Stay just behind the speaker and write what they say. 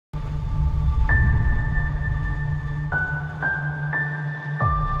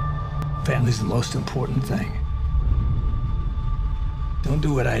Family's the most important thing. Don't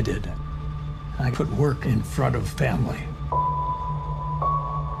do what I did. I put work in front of family.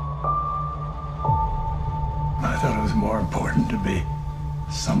 I thought it was more important to be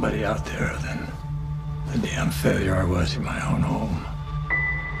somebody out there than the damn failure I was in my own home.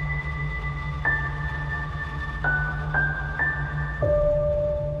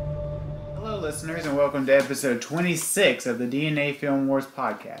 Hello, listeners, and welcome to episode 26 of the DNA Film Wars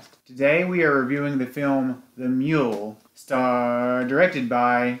podcast. Today we are reviewing the film The Mule, directed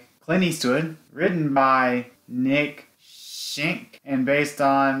by Clint Eastwood, written by Nick Schenk, and based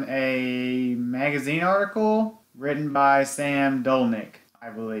on a magazine article written by Sam Dolnick, I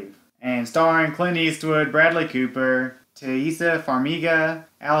believe. And starring Clint Eastwood, Bradley Cooper, Teresa Farmiga,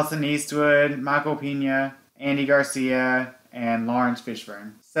 Allison Eastwood, Michael Pena, Andy Garcia, and Laurence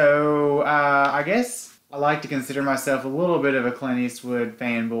Fishburne. So, I guess I like to consider myself a little bit of a Clint Eastwood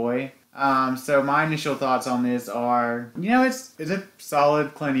fanboy. So my initial thoughts on this are, it's a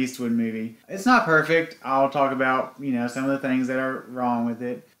solid Clint Eastwood movie. It's not perfect. I'll talk about, some of the things that are wrong with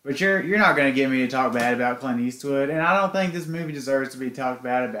it. But you're not going to get me to talk bad about Clint Eastwood, and I don't think this movie deserves to be talked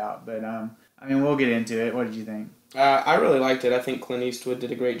bad about. But, we'll get into it. What did you think? I really liked it. I think Clint Eastwood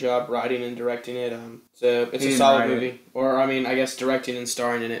did a great job writing and directing it. It's a solid movie. Or, I guess directing and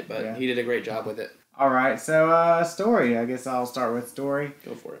starring in it, but He did a great job with it. Alright, so story. I guess I'll start with story.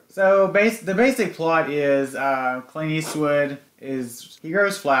 Go for it. So the basic plot is Clint Eastwood he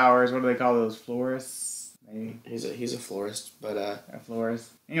grows flowers. What do they call those? Florists? Maybe. He's a florist, but a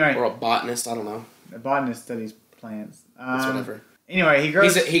florist. Anyway. Or a botanist, I don't know. A botanist studies plants. It's whatever. Anyway, he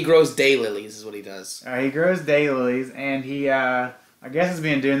grows daylilies is what he does. He grows daylilies, and he I guess has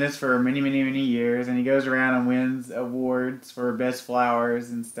been doing this for many, many, many years, and he goes around and wins awards for best flowers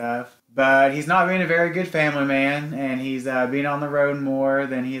and stuff. But he's not being a very good family man, and he's been on the road more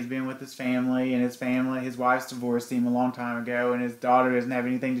than he has been with his family. And his wife's divorced him a long time ago, and his daughter doesn't have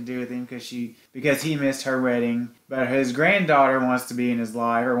anything to do with him because he missed her wedding. But his granddaughter wants to be in his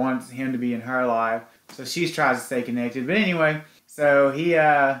life, or wants him to be in her life, so she tries to stay connected. But anyway, so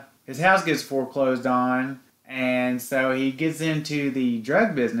his house gets foreclosed on, and so he gets into the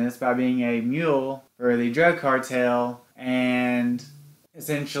drug business by being a mule for the drug cartel, and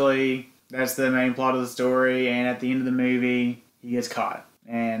essentially, that's the main plot of the story, and at the end of the movie, he gets caught.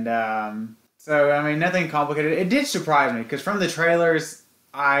 And, nothing complicated. It did surprise me, because from the trailers,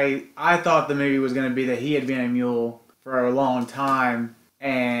 I thought the movie was going to be that he had been a mule for a long time,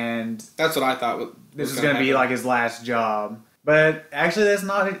 and that's what I thought. This was going to be like his last job. But actually, that's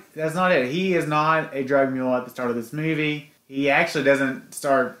not it. He is not a drug mule at the start of this movie. He actually doesn't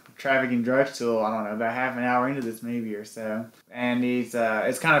start trafficking drugs till, I don't know, about half an hour into this movie or so. And he's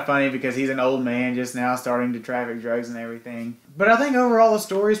it's kind of funny because he's an old man just now starting to traffic drugs and everything. But I think overall the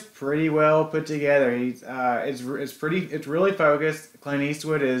story's pretty well put together. It's really focused. Clint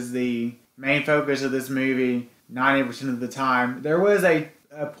Eastwood is the main focus of this movie 90% of the time. There was a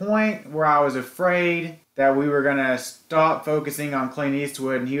point where I was afraid that we were going to stop focusing on Clint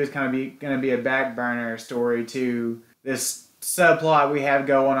Eastwood and he was going to be a back burner story to this subplot we have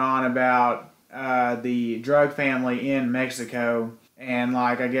going on about the drug family in Mexico. And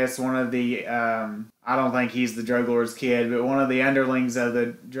I guess one of the I don't think he's the drug lord's kid, but one of the underlings of the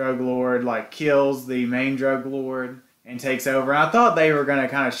drug lord kills the main drug lord and takes over. And I thought they were going to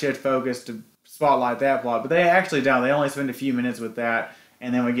kind of shift focus to spotlight that plot, but they actually don't. They only spend a few minutes with that,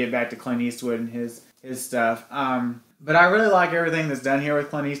 and then we get back to Clint Eastwood and his stuff. But I really like everything that's done here with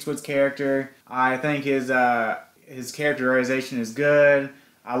Clint Eastwood's character. I think his characterization is good.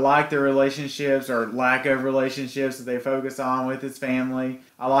 I like the relationships or lack of relationships that they focus on with his family.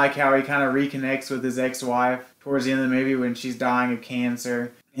 I like how he kind of reconnects with his ex-wife towards the end of the movie when she's dying of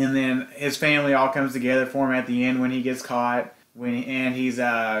cancer. And then his family all comes together for him at the end when he gets caught and he's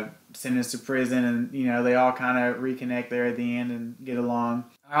sentenced to prison. And, they all kind of reconnect there at the end and get along.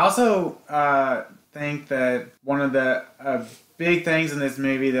 I also think that one of the big things in this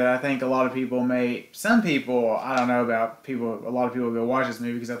movie that I think a lot of people some people, I don't know about people, a lot of people go watch this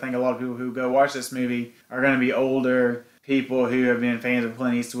movie because I think a lot of people who go watch this movie are going to be older people who have been fans of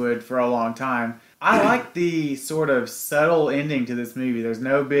Clint Eastwood for a long time. I like the sort of subtle ending to this movie. There's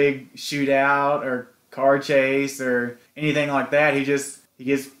no big shootout or car chase or anything like that. He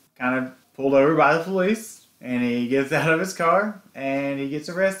gets kind of pulled over by the police and he gets out of his car and he gets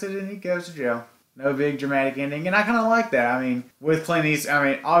arrested and he goes to jail. No big dramatic ending, and I kind of like that. With Clint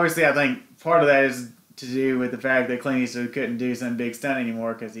Eastwood, obviously I think part of that is to do with the fact that Clint Eastwood couldn't do some big stunt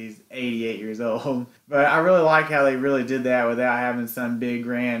anymore because he's 88 years old. But I really like how they really did that without having some big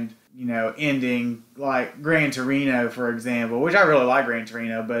grand ending, like Gran Torino, for example, which I really like Gran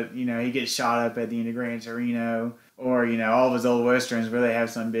Torino, but, he gets shot up at the end of Gran Torino, or, all of his old westerns where they have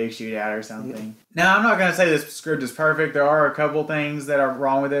some big shootout or something. Now, I'm not going to say this script is perfect. There are a couple things that are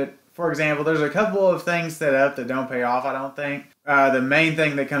wrong with it. For example, there's a couple of things set up that don't pay off, I don't think. The main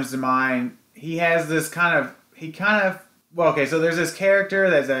thing that comes to mind, he has this so there's this character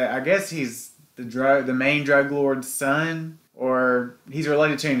that's I guess he's the main drug lord's son, or he's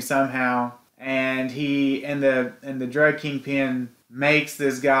related to him somehow, and the drug kingpin makes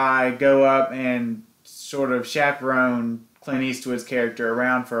this guy go up and sort of chaperone Clint Eastwood's character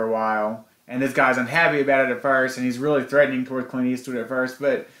around for a while, and this guy's unhappy about it at first, and he's really threatening toward Clint Eastwood at first,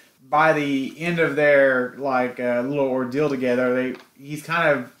 but by the end of their little ordeal together, he's kind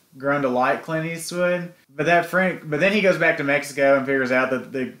of grown to like Clint Eastwood. But then he goes back to Mexico and figures out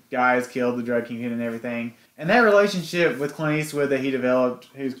that the guy has killed the drug kingpin and everything. And that relationship with Clint Eastwood that he developed,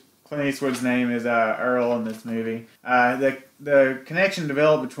 Clint Eastwood's name is Earl in this movie. The connection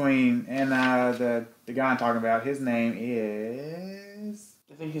developed between the guy I'm talking about. His name is,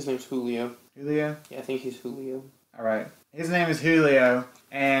 I think his name's Julio. Julio? Yeah, I think he's Julio. All right. His name is Julio.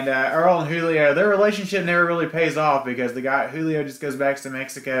 And Earl and Julio, their relationship never really pays off because Julio just goes back to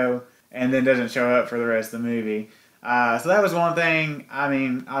Mexico and then doesn't show up for the rest of the movie. So that was one thing,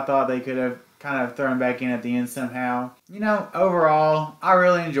 I thought they could have kind of thrown back in at the end somehow. Overall, I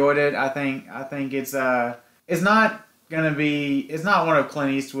really enjoyed it. I think it's not one of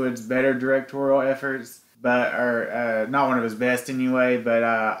Clint Eastwood's better directorial efforts, or not one of his best anyway, but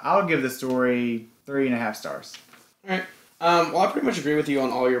I'll give the story 3.5 stars. All right. Well, I pretty much agree with you on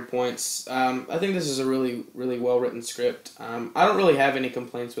all your points. I think this is a really, really well-written script. I don't really have any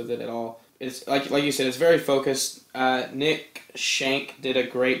complaints with it at all. It's like you said, it's very focused. Nick Schenk did a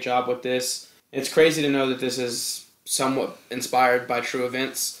great job with this. It's crazy to know that this is somewhat inspired by true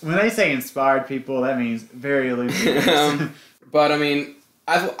events. When they say inspired people, that means very loosely. But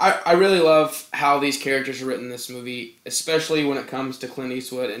I really love how these characters are written in this movie, especially when it comes to Clint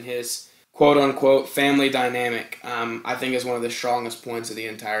Eastwood and his quote-unquote family dynamic. I think is one of the strongest points of the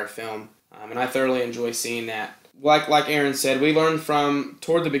entire film, and I thoroughly enjoy seeing that. Like Aaron said, we learned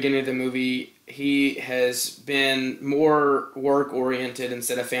toward the beginning of the movie, he has been more work-oriented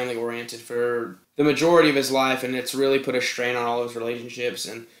instead of family-oriented for the majority of his life, and it's really put a strain on all his relationships.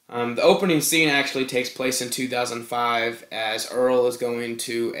 And the opening scene actually takes place in 2005 as Earl is going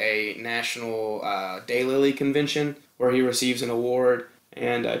to a national daylily convention where he receives an award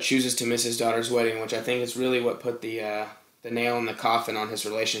and chooses to miss his daughter's wedding, which I think is really what put the nail in the coffin on his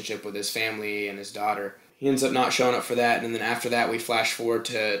relationship with his family and his daughter. He ends up not showing up for that, and then after that we flash forward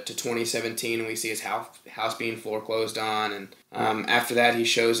to 2017 and we see his house being foreclosed on, and after that he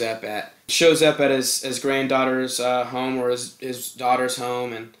shows up at his granddaughter's home, or his daughter's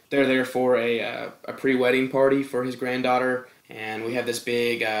home, and they're there for a pre-wedding party for his granddaughter, and we have this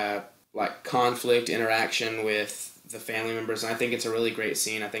big conflict interaction with the family members, and I think it's a really great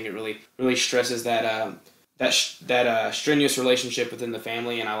scene. I think it really stresses that strenuous relationship within the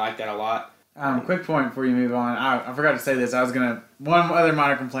family, and I like that a lot. Quick point before you move on. I forgot to say this. One other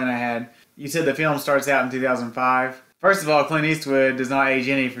minor complaint I had. You said the film starts out in 2005. First of all, Clint Eastwood does not age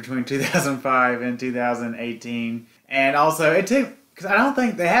any between 2005 and 2018. And also, because I don't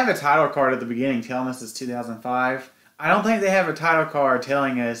think they have a title card at the beginning telling us it's 2005. I don't think they have a title card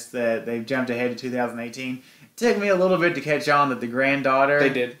telling us that they've jumped ahead to 2018. It took me a little bit to catch on that the granddaughter... They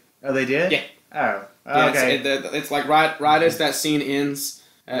did. Oh, they did? Yeah. Oh, okay. Yeah, it's like right as that scene ends...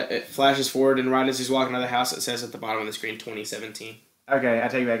 it flashes forward, and right as he's walking out of the house, it says at the bottom of the screen, 2017. Okay, I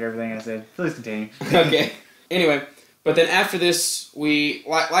take back everything I said. Please continue. Okay. Anyway, but then after this,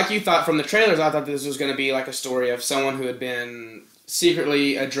 like you thought from the trailers, I thought this was going to be like a story of someone who had been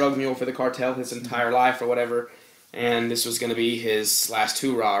secretly a drug mule for the cartel his entire life or whatever, and this was going to be his last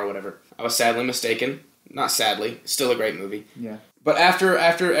hoorah or whatever. I was sadly mistaken. Not sadly. Still a great movie. Yeah. But after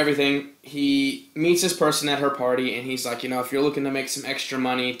everything, he meets this person at her party, and he's like, if you're looking to make some extra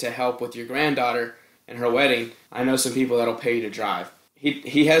money to help with your granddaughter and her wedding, I know some people that'll pay you to drive.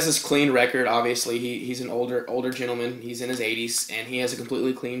 He has this clean record, obviously. He's an older gentleman. He's in his 80s, and he has a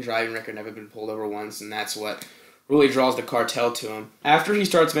completely clean driving record, never been pulled over once, and that's what really draws the cartel to him. After he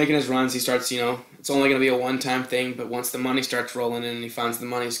starts making his runs, he starts, it's only going to be a one-time thing, but once the money starts rolling in and he finds the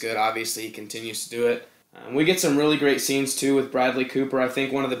money's good, obviously he continues to do it. We get some really great scenes, too, with Bradley Cooper. I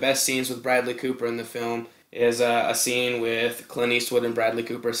think one of the best scenes with Bradley Cooper in the film is a scene with Clint Eastwood and Bradley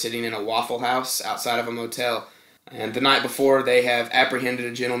Cooper sitting in a Waffle House outside of a motel. And the night before, they have apprehended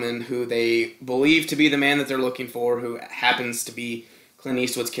a gentleman who they believe to be the man that they're looking for, who happens to be Clint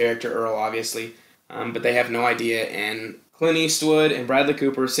Eastwood's character, Earl, obviously. But they have no idea, and Clint Eastwood and Bradley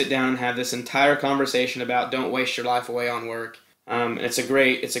Cooper sit down and have this entire conversation about don't waste your life away on work. And it's a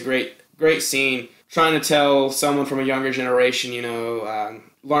great scene, trying to tell someone from a younger generation,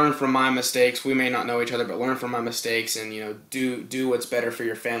 learn from my mistakes. We may not know each other, but learn from my mistakes and, do what's better for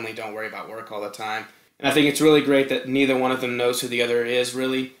your family. Don't worry about work all the time. And I think it's really great that neither one of them knows who the other is,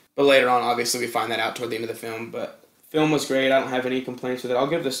 really. But later on, obviously, we find that out toward the end of the film. But the film was great. I don't have any complaints with it. I'll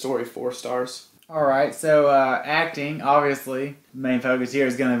give the story 4 stars. All right, so acting, obviously, the main focus here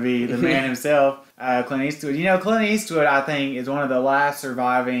is going to be the man himself, Clint Eastwood. Clint Eastwood, I think, is one of the last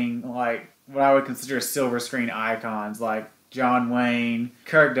surviving, what I would consider silver screen icons, like John Wayne.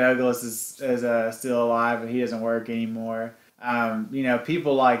 Kirk Douglas is still alive, but he doesn't work anymore.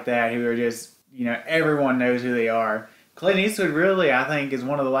 People like that who are just, everyone knows who they are. Clint Eastwood really, I think, is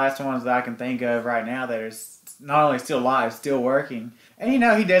one of the last ones that I can think of right now that is not only still alive, still working. And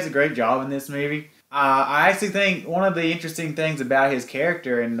he does a great job in this movie. I actually think one of the interesting things about his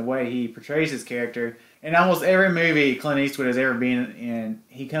character and the way he portrays his character, in almost every movie Clint Eastwood has ever been in,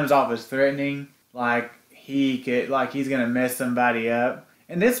 he comes off as threatening, he's gonna mess somebody up.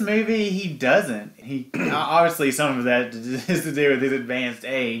 In this movie, he doesn't. He obviously some of that is to do with his advanced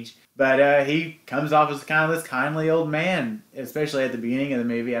age, but he comes off as kind of this kindly old man, especially at the beginning of the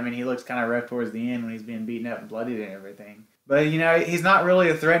movie. I mean, he looks kind of rough towards the end when he's being beaten up and bloodied and everything. But, he's not really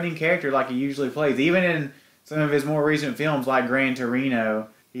a threatening character like he usually plays. Even in some of his more recent films like Gran Torino,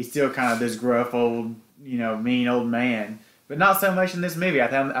 he's still kind of this gruff old, mean old man. But not so much in this movie. I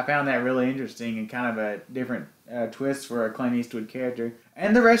found that really interesting and kind of a different twist for a Clint Eastwood character.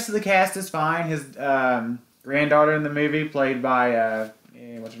 And the rest of the cast is fine. His granddaughter in the movie, played by,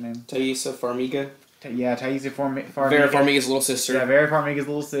 what's her name? Taissa Farmiga. Taissa Farmiga. Vera Farmiga's little sister. Yeah, Vera Farmiga's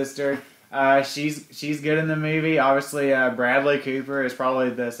little sister. She's good in the movie. Obviously, Bradley Cooper is probably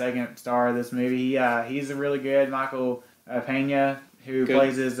the second star of this movie. He's really good. Michael Pena, who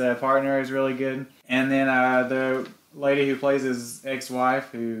plays his partner, is really good. And then the lady who plays his ex-wife,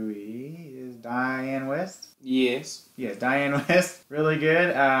 who is Diane West. Yes, Diane West, really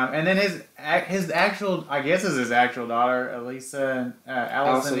good. And then his actual, I guess is his actual daughter,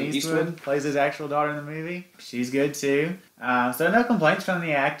 Allison Eastwood, plays his actual daughter in the movie. She's good too. So no complaints from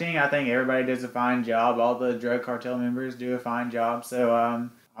the acting. I think everybody does a fine job. All the drug cartel members do a fine job. So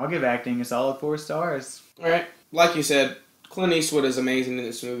I'll give acting a solid 4 stars. All right, like you said, Clint Eastwood is amazing in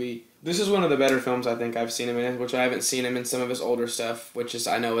this movie. This is one of the better films I think I've seen him in, which I haven't seen him in some of his older stuff, which is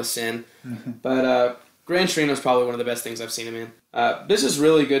I know a sin. But Gran Torino is probably one of the best things I've seen him in. This is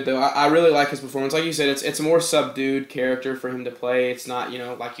really good, though. I really like his performance. Like you said, it's a more subdued character for him to play. It's not,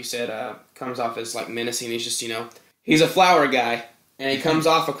 like you said, comes off as menacing. He's just, he's a flower guy, and he comes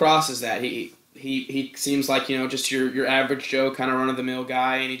off across as that. He seems like, just your average Joe kind of run-of-the-mill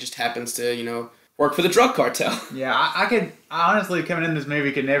guy, and he just happens to, work for the drug cartel. Yeah, I honestly, coming in this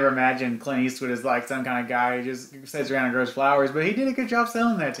movie, could never imagine Clint Eastwood as some kind of guy who just sits around and grows flowers, but he did a good job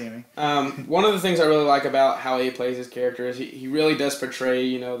selling that to me. One of the things I really like about how he plays his character is he really does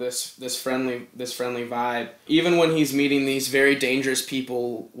portray, this friendly vibe. Even when he's meeting these very dangerous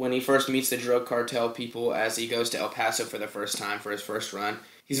people, when he first meets the drug cartel people as he goes to El Paso for the first time for his first run,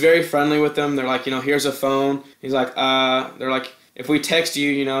 he's very friendly with them. They're like, here's a phone. He's like, they're like, if we text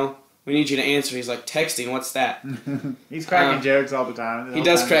you, we need you to answer. He's like, texting, what's that? He's cracking jokes all the time. He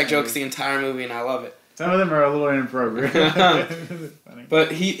does crack jokes the entire movie, and I love it. Some of them are a little inappropriate.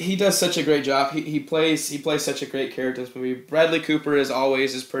 But he does such a great job. He plays such a great character in this movie. Bradley Cooper, as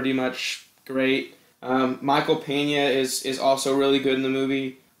always, is pretty much great. Michael Pena is also really good in the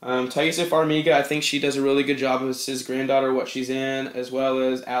movie. Taissa Farmiga, I think she does a really good job as his granddaughter, what she's in, as well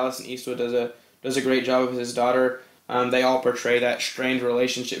as Allison Eastwood does a great job of his daughter. They all portray that strained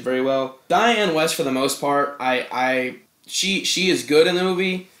relationship very well. Diane West, for the most part, she is good in the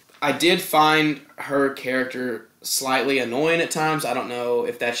movie. I did find her character slightly annoying at times. I don't know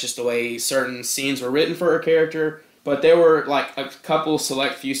if that's just the way certain scenes were written for her character, but there were a couple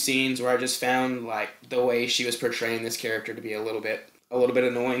select few scenes where I just found the way she was portraying this character to be a little bit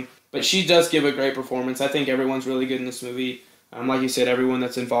annoying. But she does give a great performance. I think everyone's really good in this movie. Like you said, everyone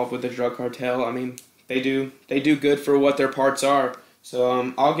that's involved with the drug cartel, I mean, They do good for what their parts are.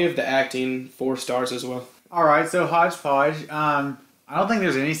 So I'll give the acting 4 stars as well. All right, so hodgepodge. I don't think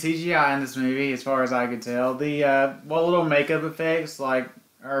there's any CGI in this movie, as far as I could tell. The little makeup effects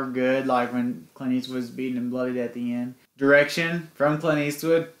are good, like when Clint Eastwood was beaten and bloodied at the end. Direction from Clint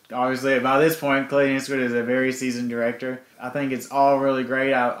Eastwood. Obviously, by this point, Clint Eastwood is a very seasoned director. I think it's all really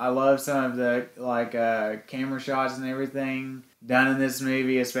great. I love some of the camera shots and everything done in this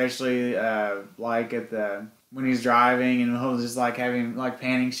movie, especially when he's driving, and he'll just having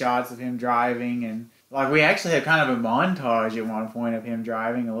panning shots of him driving, and Like, we actually have kind of a montage at one point of him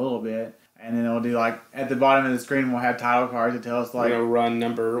driving a little bit. And then it'll do, like, at the bottom of the screen, we'll have title cards that tell us, like... run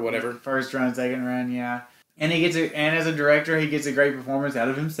number or whatever. First run, second run, yeah. And and as a director, he gets a great performance out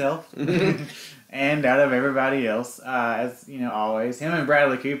of himself. And out of everybody else, as, always. Him and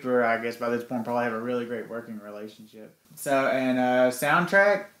Bradley Cooper, I guess, by this point, probably have a really great working relationship. So, and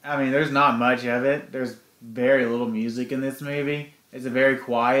soundtrack, I mean, there's not much of it. There's very little music in this movie. It's a very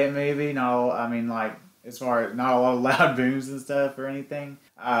quiet movie. Not a lot of loud booms and stuff or anything.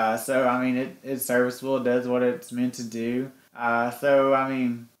 So, I mean, it's serviceable. It does what it's meant to do. So, I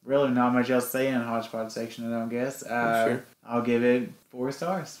mean, really not much else to say in the hodgepodge section, I don't guess. Sure. I'll give it 4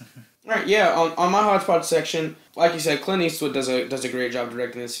 stars. All right, yeah. On my hodgepodge section, like you said, Clint Eastwood does a great job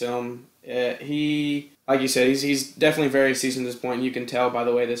directing this film. He, like you said, he's definitely very seasoned at this point. You can tell by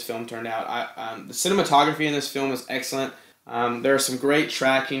the way this film turned out. The cinematography in this film is excellent. There are some great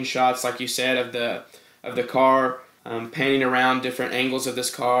tracking shots, like you said, of the car, panning around different angles of this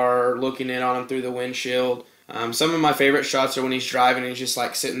car, looking in on him through the windshield. Some of my favorite shots are when he's driving and he's just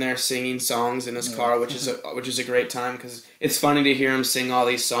like sitting there singing songs in his car, which is a great time because it's funny to hear him sing all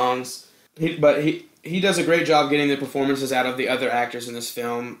these songs. But he does a great job getting the performances out of the other actors in this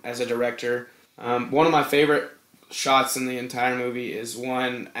film as a director. One of my favorite shots in the entire movie is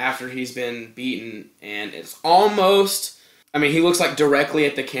one after he's been beaten, and it's almost... I mean, he looks like directly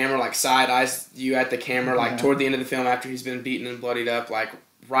at the camera, like side eyes you at the camera, like toward the end of the film after he's been beaten and bloodied up, like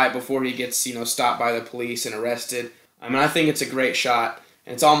right before he gets, stopped by the police and arrested. I mean, I think it's a great shot.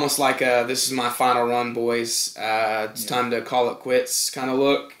 And it's almost like this is my final run, boys. It's time to call it quits kind of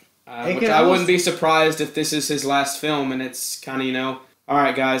look. Which I wouldn't be surprised if this is his last film and it's kind of, all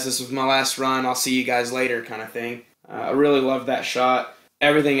right, guys, this was my last run. I'll see you guys later kind of thing. I really love that shot.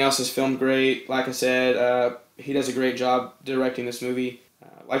 Everything else is filmed great. Like I said, he does a great job directing this movie.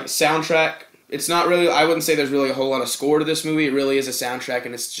 Like soundtrack, it's not really, I wouldn't say there's really a whole lot of score to this movie. It really is a soundtrack,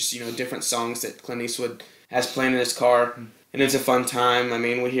 and it's just, different songs that Clint Eastwood has playing in his car. And it's a fun time. I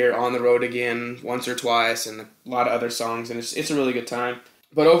mean, we hear On the Road Again once or twice and a lot of other songs, and it's a really good time.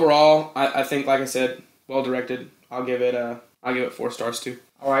 But overall, I think, like I said, well directed. I'll give it 4 stars too.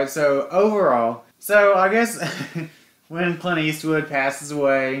 All right, so overall, I guess when Clint Eastwood passes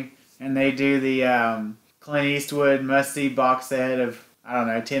away and they do the Clint Eastwood must-see box set of,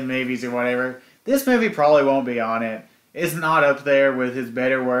 10 movies or whatever, this movie probably won't be on it. It's not up there with his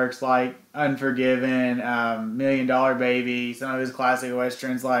better works like Unforgiven, $1 Million Baby, some of his classic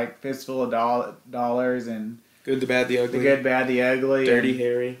westerns like Fistful of Dollars and Good, the Bad, the Ugly. The Good, Bad, the Ugly. Dirty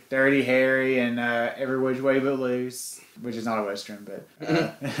Harry. And Every Which Way But Loose, which is not a western, but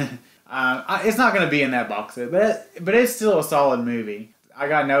it's not going to be in that box set. But it's still a solid movie. I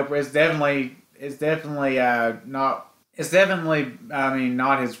got no. It's definitely not. It's definitely,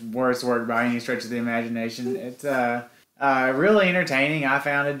 not his worst work by any stretch of the imagination. It's really entertaining. I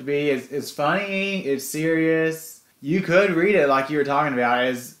found it to be. It's funny. It's serious. You could read it like you were talking about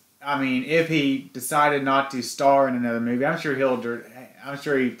as. If he decided not to star in another movie, I'm sure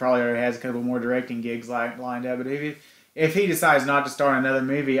he probably already has a couple more directing gigs lined up. But if he decides not to star in another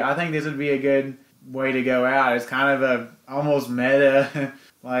movie, I think this would be a good way to go out. It's kind of a almost meta,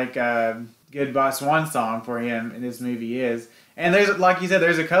 like goodbye swan song for him. And this movie is. And there's, like you said,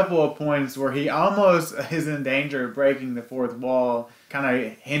 there's a couple of points where he almost is in danger of breaking the fourth wall, kind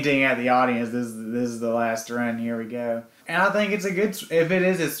of hinting at the audience, this is the last run, here we go. And I think it's a good, if it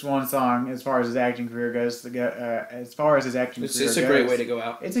is his swan song as far as his acting career goes, it's a great way to go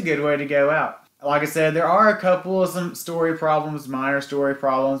out. It's a good way to go out. Like I said, there are a couple of some story problems, minor story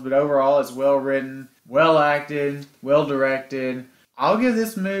problems, but overall it's well written, well acted, well directed. I'll give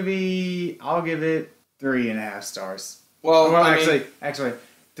it 3.5 stars. Well, actually,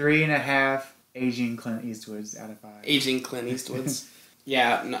 3.5 aging Clint Eastwoods out of 5. Aging Clint Eastwoods.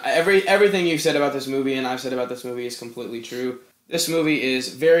 Yeah, no, everything you've said about this movie and I've said about this movie is completely true. This movie is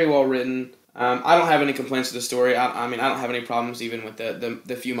very well written. I don't have any complaints with the story. I don't have any problems even with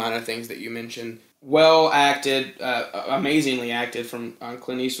the few minor things that you mentioned. Well acted, amazingly acted on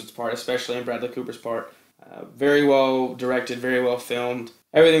Clint Eastwood's part, especially in Bradley Cooper's part. Very well directed, very well filmed.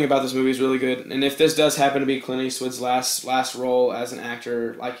 Everything about this movie is really good. And if this does happen to be Clint Eastwood's last role as an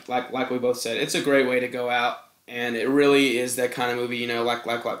actor, like we both said, it's a great way to go out. And it really is that kind of movie,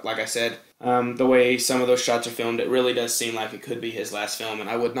 like I said, the way some of those shots are filmed, it really does seem like it could be his last film, and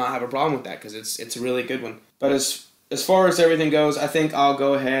I would not have a problem with that because it's a really good one. But as far as everything goes, I think I'll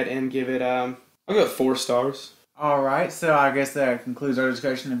go ahead and give it 4 stars. All right, so I guess that concludes our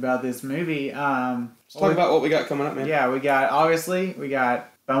discussion about this movie. Let's talk about what we got coming up, man. Yeah, we got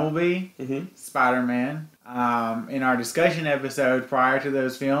Bumblebee, Spider-Man, In our discussion episode prior to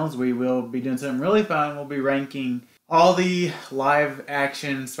those films, we will be doing something really fun. We'll be ranking all the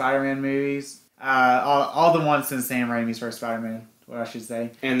live-action Spider-Man movies, all the ones since Sam Raimi's first Spider-Man, what I should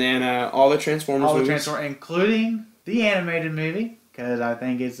say. And then all the Transformers movies. Including the animated movie, because I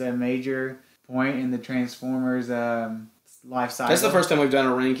think it's a major point in the Transformers life cycle. That's the first time we've done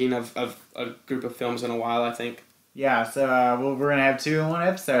a ranking of a group of films in a while, I think. Yeah, so we're going to have 2 in one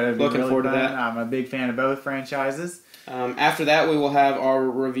episode. Looking forward to that. I'm a big fan of both franchises. After that, we will have our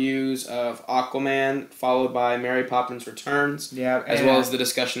reviews of Aquaman, followed by Mary Poppins Returns, as well as the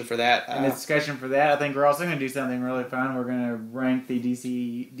discussion for that. And the discussion for that, I think we're also going to do something really fun. We're going to rank the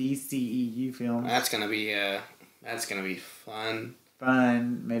DCEU films. That's going to be fun.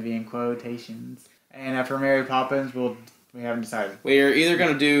 Fun, maybe in quotations. And after Mary Poppins, we haven't decided. We're either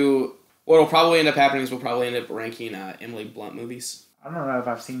going to do... What will probably end up happening is we'll probably end up ranking Emily Blunt movies. I don't know if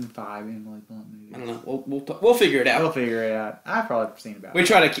I've seen 5 Emily Blunt movies. I don't know. We'll figure it out. We'll figure it out. I've probably seen about. We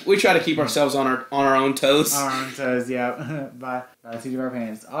try to keep ourselves on our own toes. On our own toes, yeah. by the seat of our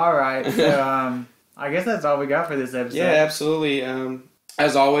pants. All right. So I guess that's all we got for this episode. Yeah, absolutely.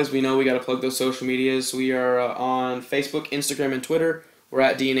 As always, we know we got to plug those social medias. We are on Facebook, Instagram, and Twitter. We're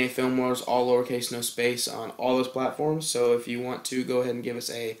at DNA Film Wars, all lowercase, no space, on all those platforms. So if you want to, go ahead and give us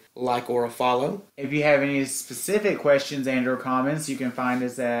a like or a follow. If you have any specific questions and or comments, you can find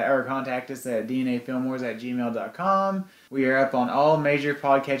us or contact us at dnafilmwars@gmail.com. We are up on all major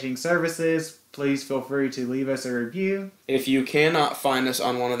podcatching services. Please feel free to leave us a review. If you cannot find us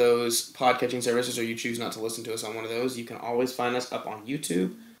on one of those podcatching services, or you choose not to listen to us on one of those, you can always find us up on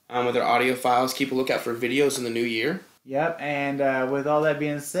YouTube with our audio files. Keep a lookout for videos in the new year. Yep, and with all that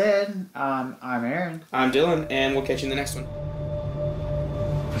being said, I'm Aaron. I'm Dylan, and we'll catch you in the next one.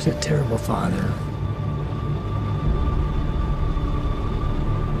 I was a terrible father.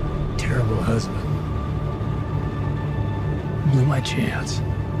 Terrible husband. Blew my chance.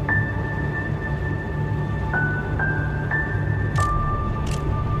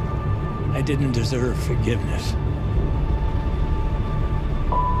 I didn't deserve forgiveness.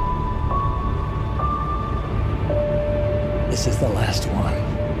 This is the last one.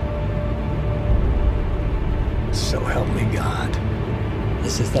 So help me God.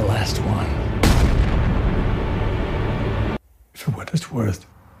 This is the last one. For what it's worth,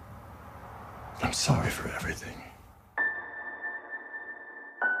 I'm sorry for everything.